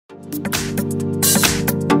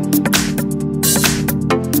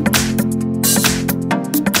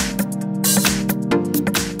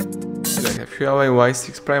HUAWEI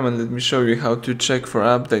Y6 Prime, and let me show you how to check for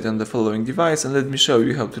update on the following device, and let me show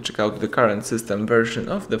you how to check out the current system version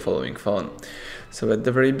of the following phone. So at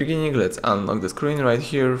the very beginning, let's unlock the screen right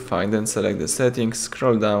here, find and select the settings,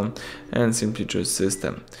 scroll down and simply choose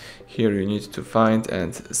system. Here you need to find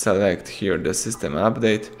and select here the system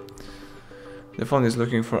update. The phone is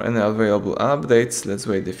looking for any available updates. Let's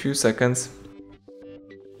wait a few seconds.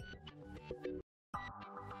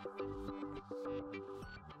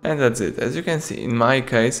 And that's it. As you can see, in my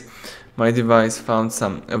case, my device found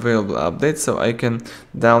some available updates, so I can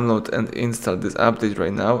download and install this update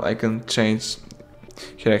right now. I can change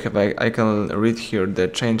here. I can read here the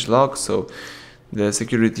change log, so the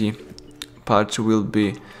security patch will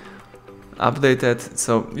be updated.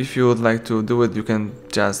 So if you would like to do it, you can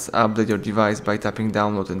just update your device by tapping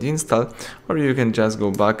download and install, or you can just go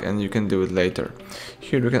back and you can do it later.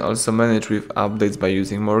 Here you can also manage with updates by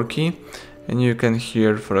using more key. And you can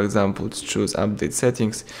here, for example, choose update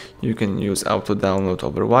settings. You can use auto download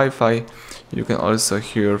over Wi-Fi. You can also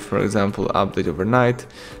here, for example, update overnight.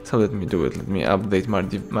 So let me do it. Let me update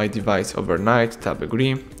my device overnight. Tap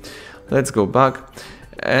agree. Let's go back.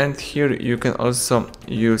 And here you can also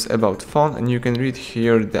use about phone, and you can read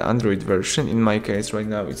here the Android version. In my case right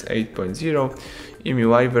now it's 8.0,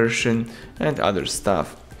 EMUI version and other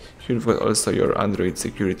stuff. Here you've got also your Android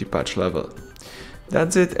security patch level.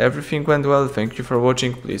 That's it, everything went well, thank you for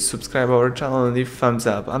watching, please subscribe our channel and leave thumbs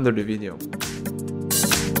up under the video.